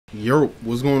Yo,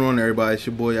 what's going on, everybody? It's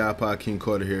your boy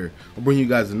iPodKingCarter here. I'll bring you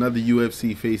guys another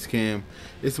UFC face cam.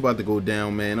 It's about to go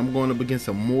down, man. I'm going up against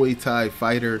a Muay Thai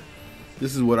fighter.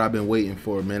 This is what I've been waiting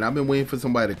for, man. I've been waiting for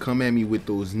somebody to come at me with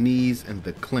those knees and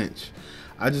the clinch.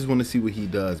 I just want to see what he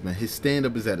does, man. His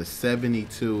stand-up is at a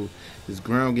 72. His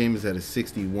ground game is at a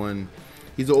 61.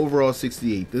 He's an overall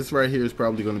 68. This right here is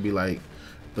probably going to be like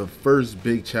the first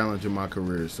big challenge in my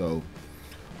career. So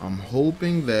I'm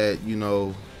hoping that, you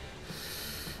know,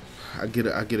 I get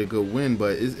a good win,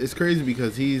 but it's crazy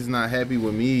because he's not happy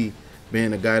with me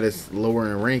being a guy that's lower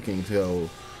in ranking. So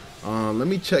let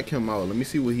me check him out. Let me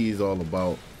see what he's all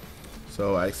about.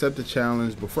 So I accept the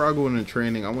challenge. Before I go into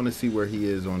training, I want to see where he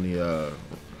is on the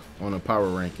power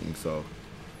ranking. So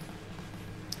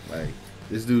like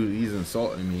this dude, he's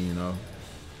insulting me, you know,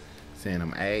 saying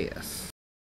I'm ass.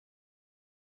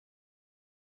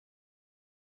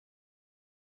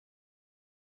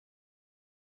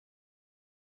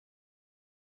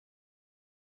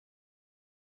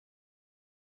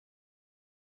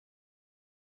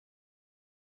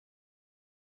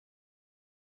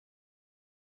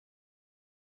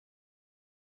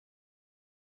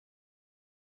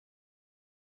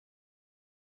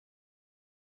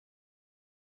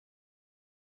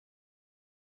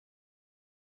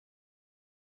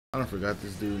 I forgot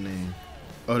this dude's name.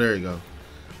 Oh, there you go.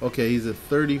 Okay, he's a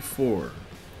 34.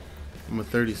 I'm a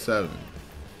 37.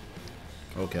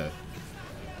 Okay.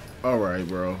 Alright,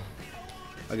 bro.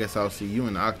 I guess I'll see you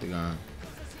in the octagon.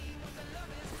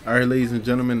 Alright, ladies and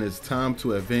gentlemen, it's time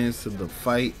to advance to the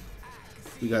fight.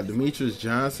 We got Demetrius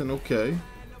Johnson. Okay.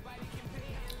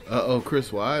 Uh-oh, Chris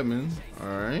Weidman.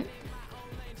 Alright.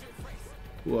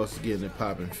 Who else is getting it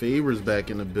popping? Faber's back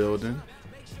in the building.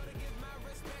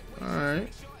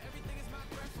 Alright.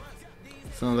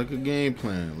 Sounds like a game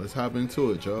plan. Let's hop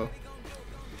into it, y'all.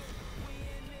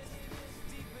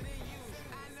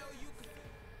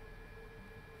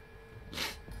 I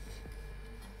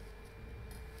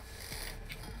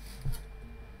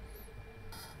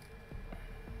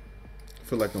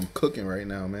feel like I'm cooking right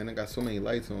now, man. I got so many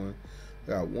lights on. I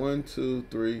got 1, 2,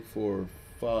 3, 4,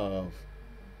 5,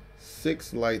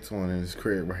 6 lights on in this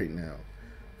crib right now.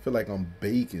 I feel like I'm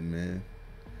baking, man.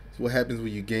 It's what happens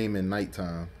when you game at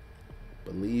nighttime.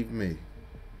 Believe me.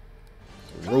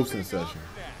 It's a roasting session.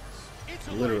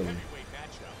 Literally.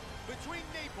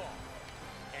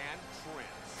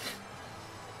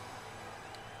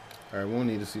 Alright, we won't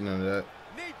need to see none of that.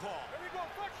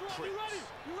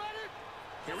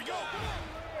 Here we go.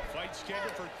 Fight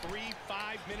scheduled for 3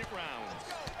 5-minute rounds.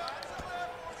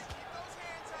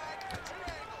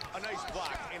 A nice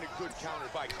block and a good counter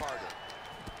by Carter.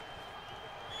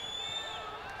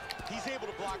 He's able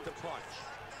to block the punch.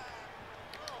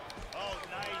 Oh,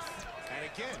 nice. And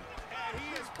again. And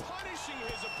he is punishing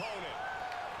his opponent.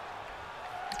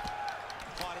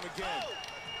 Caught him again. Oh,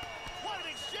 what an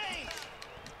exchange.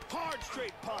 Hard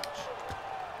straight punch.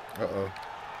 Uh-oh.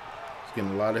 He's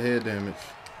getting a lot of head damage.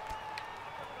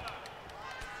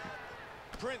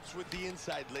 Prince with the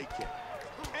inside leg kick.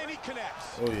 And he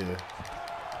connects. Oh, yeah.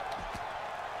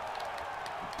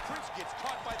 Prince gets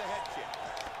caught by the head kick.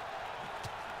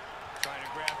 Trying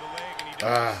to grab the leg, and he does.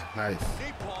 Ah, nice.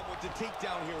 Napalm with the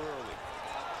takedown here early.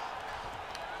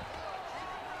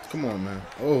 Come on, man.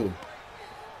 Oh.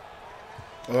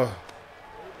 Oh.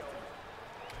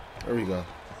 There we go.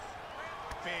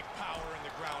 Big power in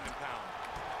the ground and pound.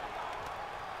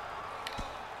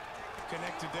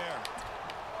 Connected there.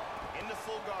 In the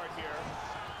full guard here.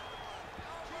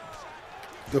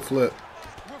 Good flip.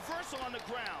 Reversal on the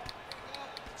ground.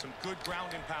 Some good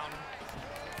ground and pound.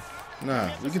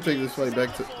 Nah, we can take this fight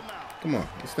back to... Come on,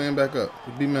 let's stand back up.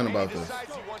 Let's be men about this.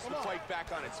 He wants to fight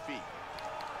back on its feet.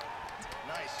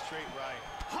 Nice straight right.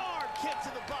 Hard kick to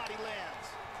the body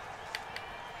lands.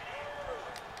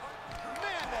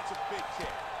 Man, that's a big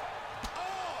kick.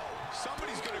 Oh,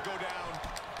 somebody's going to go down.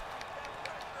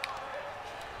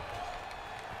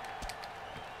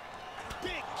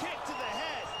 Big kick to the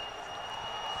head.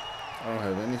 I don't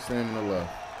have any stamina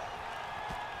left.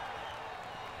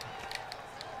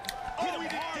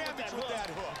 With that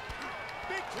hook.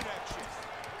 Big connection.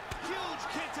 Huge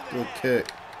kick to the Good head.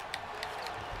 kick.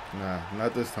 Nah,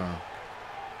 not this time.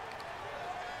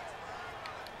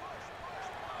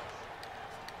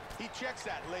 He checks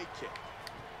that leg kick.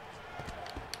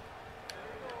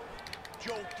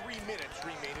 Joe, 3 minutes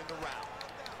remain in the round.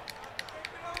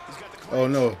 He's got the clinch. Oh,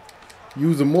 no. You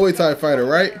was a Muay Thai fighter,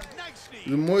 right? Nice knee.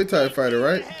 You was a Muay Thai fighter,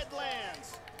 right? Head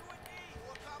lands.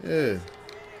 Yeah.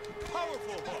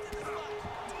 Powerful hook.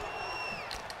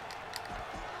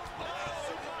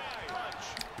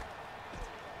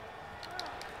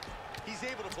 He's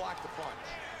able to block the punch.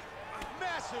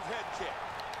 Massive Massive head kick.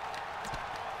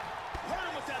 Hurt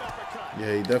him with that uppercut.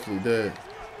 Yeah, he definitely did.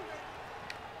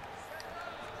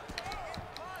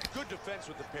 Good defense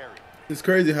with the parry. It's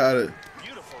crazy how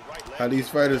Beautiful right leg how these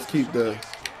kick. fighters keep the.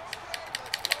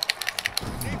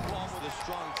 Napalm with a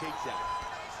strong takedown.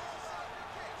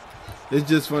 It's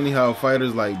just funny how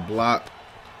fighters like block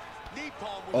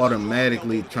Napalm with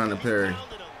automatically a strong trying to parry.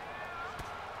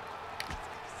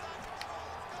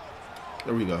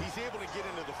 There we go. He's able to get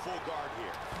into the full guard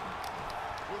here.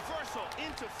 Reversal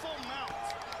into full mount.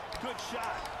 Good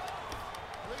shot.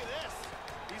 Look at this.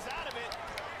 He's out of it.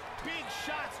 Big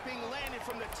shots being landed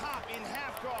from the top in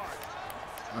half guard.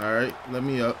 All right, let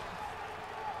me up.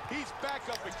 He's back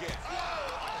up again.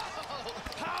 Oh,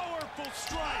 powerful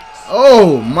strikes.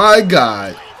 Oh my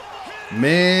God,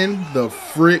 man, the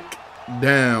frick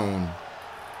down.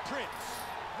 Prince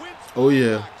wins Oh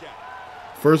yeah,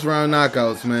 knockout. first round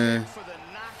knockouts, man.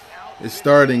 It's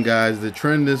starting, guys. The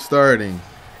trend is starting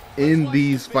in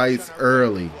these fights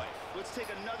early.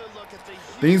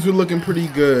 Things were looking pretty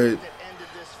good.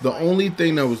 The only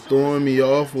thing that was throwing me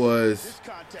off was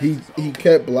he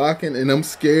kept blocking, and I'm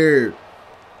scared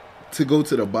to go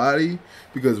to the body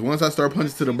because once I start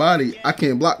punching to the body, I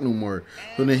can't block no more.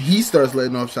 So then he starts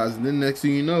letting off shots, and then next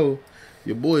thing you know,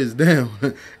 your boy is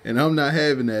down. And I'm not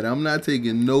having that. I'm not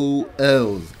taking no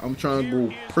L's. I'm trying to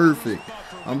go perfect.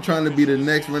 I'm trying to be the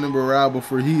next Renan Barao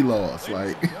before he lost.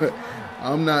 Like,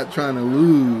 I'm not trying to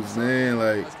lose, man.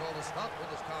 Like,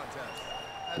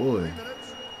 boy.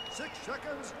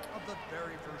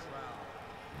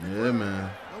 Yeah, man.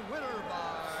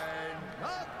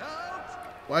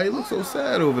 Why you look so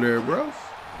sad over there, bro?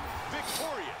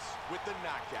 Victorious with the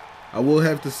knockout. I will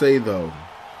have to say, though,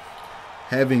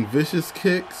 having vicious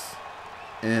kicks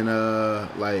and,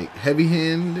 like,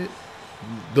 heavy-handed,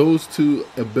 those two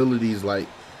abilities, like,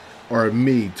 are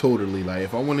me totally. Like,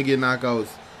 if I want to get knockouts,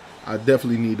 I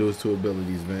definitely need those two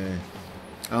abilities, man.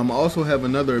 I also have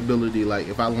another ability, like,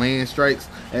 if I land strikes,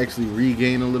 I actually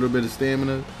regain a little bit of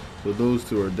stamina. So those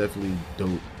two are definitely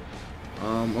dope.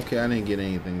 Okay, I didn't get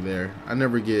anything there. I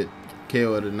never get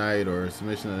KO of the night or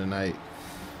submission of the night.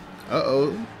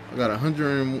 Uh-oh. I got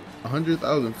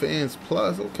 100,000 fans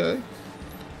plus. Okay.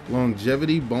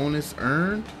 Longevity bonus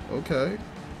earned. Okay.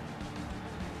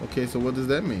 Okay, so what does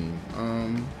that mean?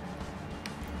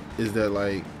 Is that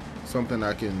like something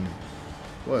I can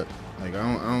what? Like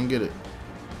I don't get it.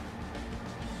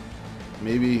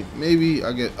 Maybe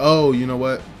I get oh, you know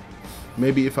what?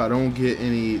 Maybe if I don't get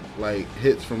any like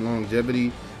hits from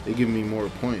longevity, they give me more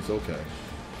points. Okay.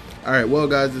 Alright, well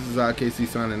guys, this is IKC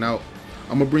signing out.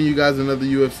 I'm gonna bring you guys another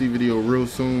UFC video real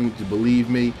soon. Just believe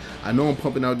me. I know I'm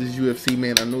pumping out this UFC,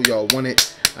 man. I know y'all want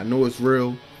it. I know it's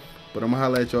real. But I'm gonna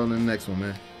holla at y'all in the next one,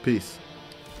 man. Peace.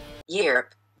 Yerp,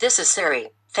 this is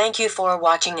Siri. Thank you for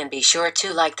watching and be sure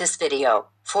to like this video.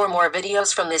 For more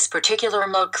videos from this particular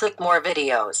mode, click more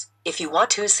videos. If you want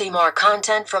to see more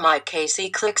content from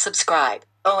IKC, click subscribe.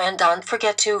 Oh, and don't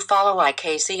forget to follow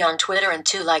IKC on Twitter and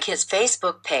to like his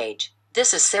Facebook page.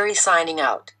 This is Siri signing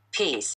out. Peace.